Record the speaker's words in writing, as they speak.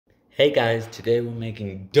Hey guys, today we're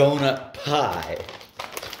making donut pie.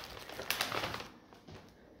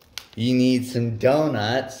 You need some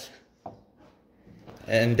donuts,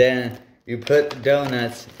 and then you put the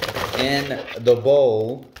donuts in the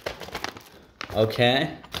bowl,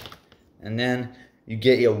 okay? And then you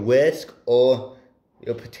get your whisk or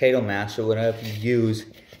your potato masher, whatever you use,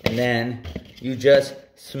 and then you just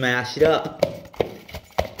smash it up.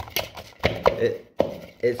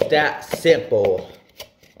 It's that simple.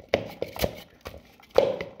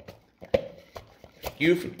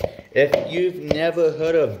 If you've never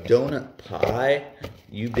heard of donut pie,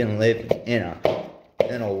 you've been living in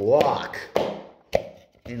a rock.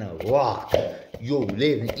 In a rock. You're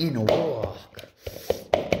living in a rock.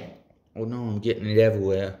 Oh no, I'm getting it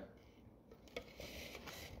everywhere.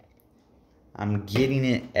 I'm getting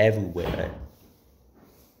it everywhere.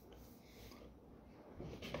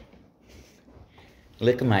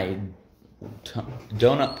 Look at my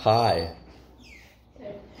donut pie.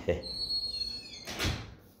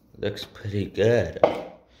 Looks pretty good.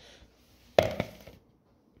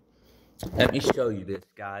 Let me show you this,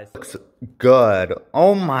 guys. Looks good.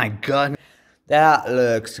 Oh my god. That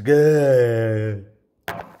looks good.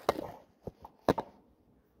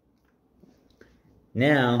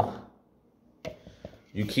 Now,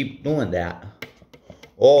 you keep doing that.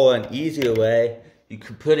 Or an easier way, you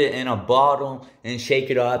could put it in a bottle and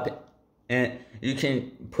shake it up. And you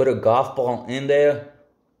can put a golf ball in there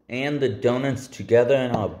and the donuts together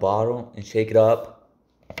in a bottle and shake it up.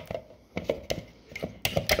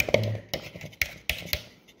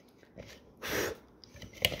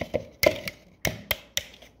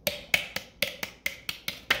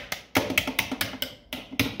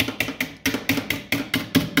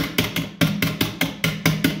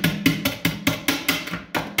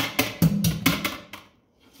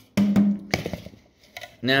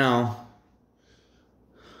 Now,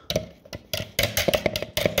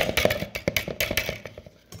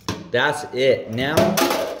 that's it.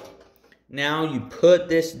 Now you put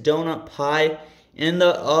this donut pie in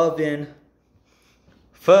the oven.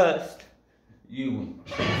 First, you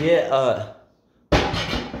get a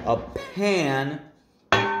pan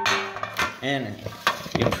and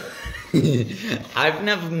I've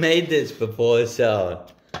never made this before, so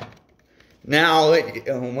now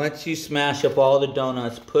once you smash up all the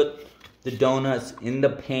donuts, put the donuts in the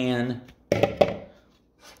pan.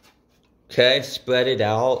 Okay, spread it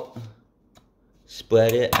out.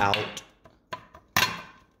 Spread it out.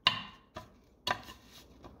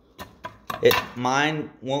 Mine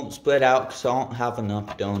won't spread out because I don't have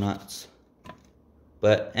enough donuts.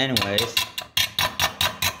 But anyways,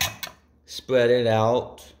 spread it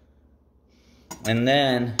out. And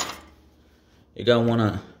then you're going to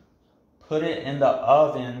want to put it in the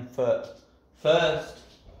oven first.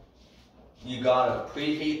 You got to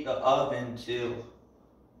preheat the oven to,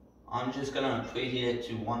 I'm just going to preheat it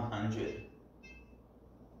to 100.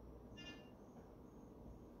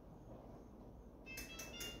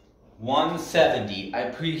 $170. I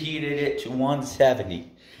preheated it to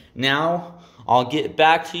 170. Now, I'll get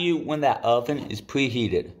back to you when that oven is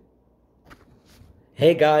preheated.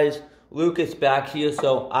 Hey guys, Lucas back here.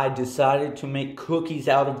 So I decided to make cookies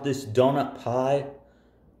out of this donut pie.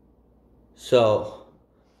 So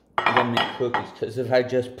I'm gonna make cookies, because if I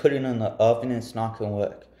just put it in the oven, it's not gonna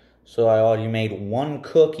work. So I already made one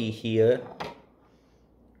cookie here.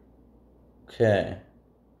 Okay.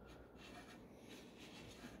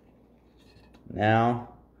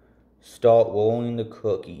 Now, start rolling the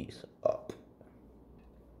cookies up.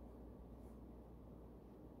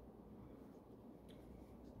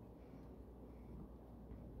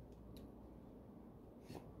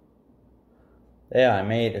 There, I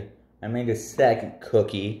made a second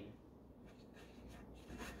cookie.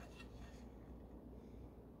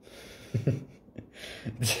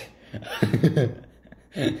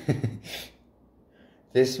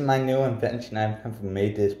 This is my new invention. I've never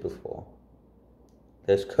made this before.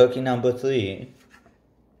 There's cookie number 3.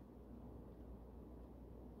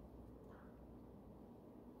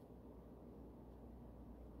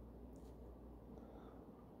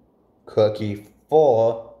 Cookie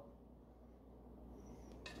 4.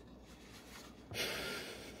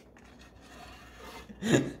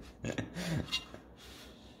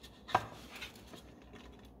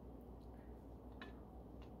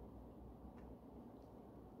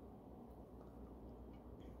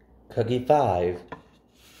 Cookie 5.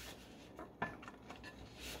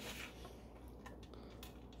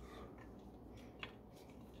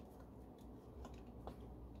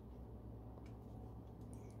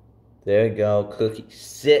 There you go, cookie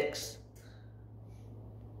 6.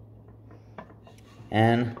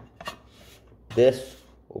 And this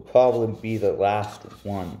will will probably be the last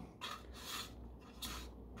one.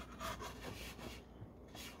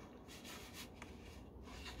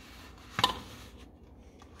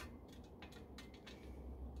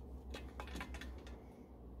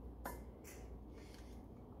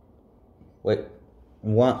 Wait,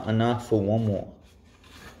 enough for one more.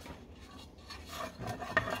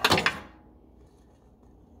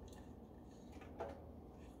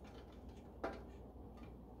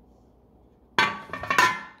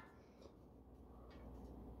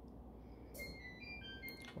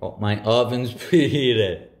 Oh, my oven's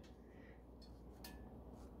preheated.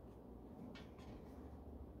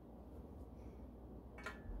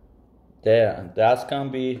 There, that's gonna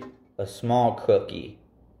be a small cookie.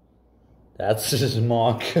 That's a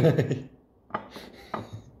small cookie.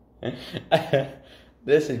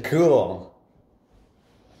 This is cool.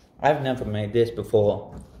 I've never made this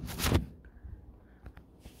before.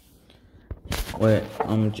 Wait,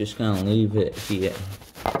 I'm just gonna leave it here.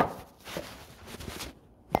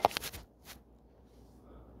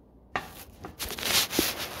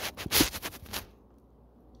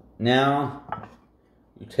 Now,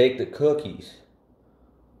 you take the cookies.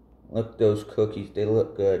 Look, those cookies, they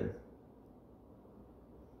look good.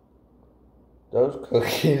 Those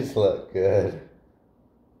cookies look good.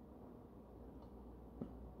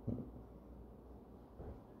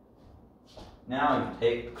 Now you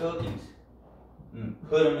take the cookies and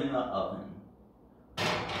put them in the oven.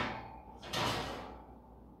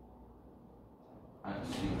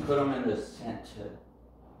 So you put them in the center.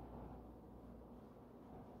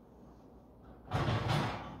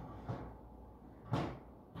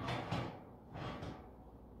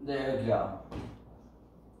 There you go.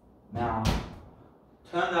 Now,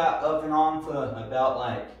 turn that oven on for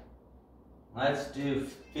about let's do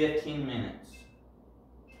 15 minutes.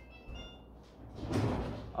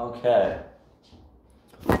 Okay.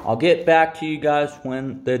 I'll get back to you guys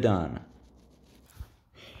when they're done.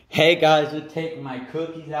 Hey guys, I'm taking my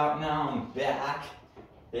cookies out now. I'm back.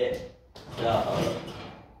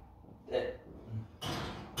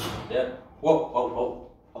 Whoa.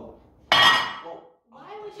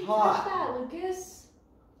 Why would you touch that, Lucas?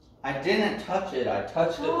 I didn't touch it. I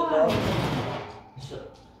touched it with the... So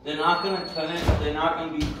they're not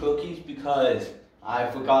gonna be cookies because I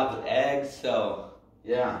forgot the eggs. So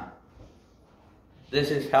yeah,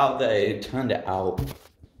 this is how they turned out.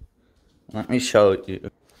 Let me show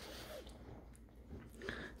you.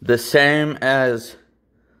 The same as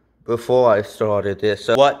before I started this.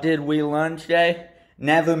 So what did we learn today?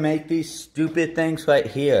 Never make these stupid things right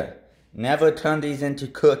here. Never turn these into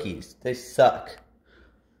cookies. They suck.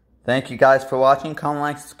 Thank you guys for watching. Comment,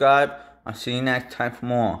 like, subscribe. I'll see you next time for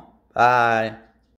more. Bye.